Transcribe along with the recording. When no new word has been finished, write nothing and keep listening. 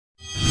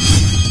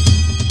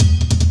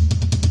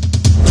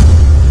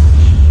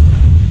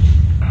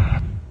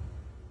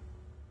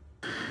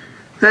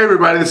Hey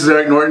everybody, this is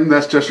Eric Norton.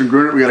 That's Justin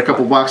Grunert. We got a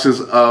couple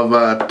boxes of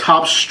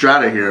Topps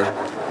Strata here.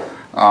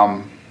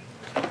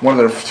 One of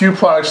their few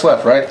products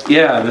left, right?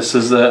 Yeah, this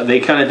is they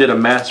kind of did a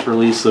mass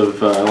release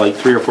of like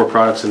 3 or 4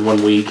 products in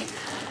 1 week.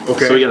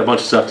 Okay. So we got a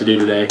bunch of stuff to do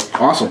today.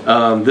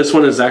 Awesome. This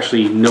one is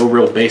actually no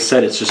real base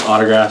set. It's just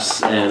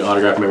autographs and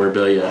autograph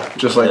memorabilia.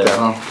 Just like that,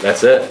 huh?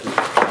 That's it.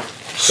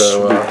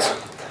 So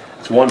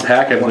it's one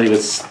pack. I believe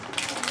it's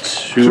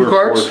two or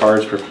cards? 4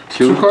 cards for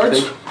two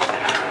cards.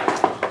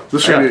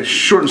 This is gonna be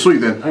short and sweet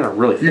then. I got a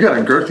really You got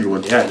a girthy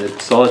one. Yeah, I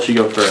did. So I'll let you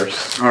go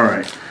first. All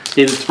right.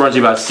 It runs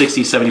you about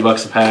 60, 70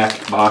 bucks a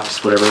pack,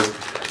 box, whatever.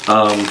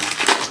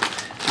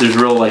 There's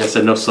real, like I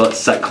said, no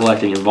set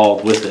collecting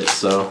involved with it.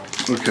 So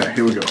okay,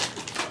 here we go.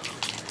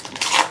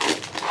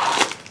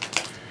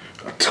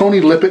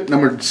 Tony Lippett,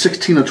 number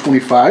 16 of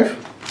 25.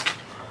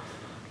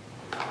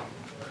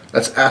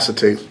 That's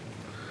acetate.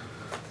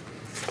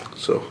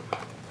 So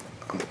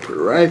I'm gonna put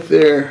it right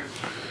there.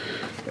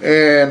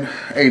 And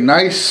a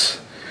nice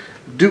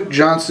Duke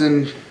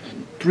Johnson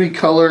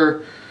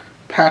 3-color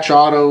patch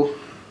auto,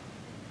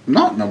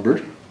 not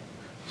numbered,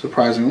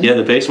 surprisingly. yeah,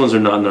 the base ones are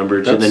not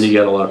numbered, and then you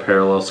got a lot of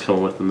parallels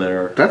coming with them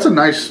there. That's a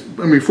nice.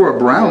 I mean, for a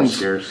Browns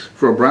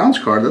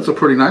card, that's a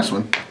pretty nice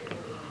one.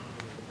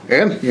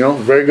 And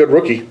very good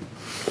rookie.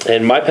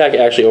 And my pack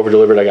actually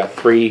over-delivered. I got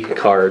 3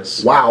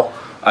 cards. Wow.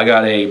 I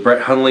got a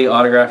Brett Hundley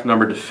autograph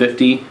numbered to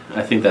 50.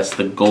 I think that's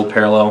the gold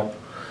parallel.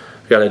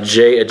 I got a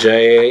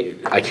J.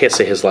 I can't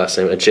say his last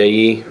name. A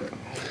J.E.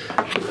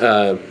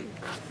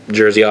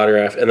 Jersey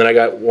autograph, and then I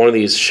got one of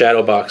these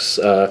shadow box.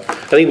 I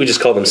think we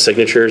just call them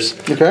signatures.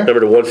 Okay. Number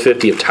to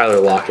 150 of Tyler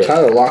Lockett.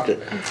 Tyler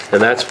Lockett.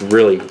 And that's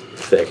really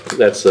thick.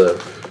 That's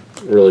a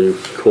really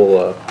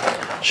cool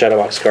shadow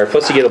box card.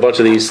 Plus, you get a bunch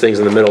of these things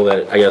in the middle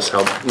that I guess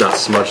help not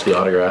smudge the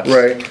autographs.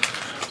 Right.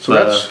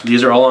 So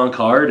these are all on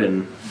card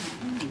and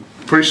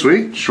pretty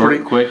sweet.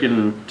 short, quick,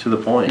 and to the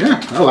point.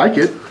 Yeah, I like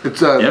it.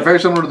 It's very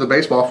similar to the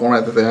baseball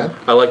format that they had.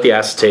 I like the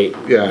acetate,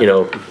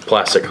 Yeah.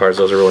 plastic cards.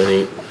 Those are really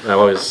neat. I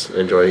always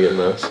enjoy getting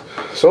those.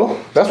 So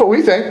that's what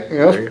we think.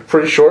 It's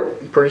pretty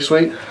short, pretty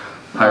sweet.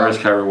 High risk,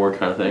 high reward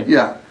kind of thing.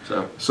 Yeah.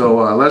 So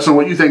let us know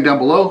what you think down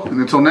below.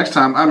 And until next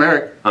time, I'm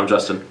Eric. I'm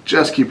Justin.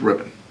 Just keep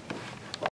ripping.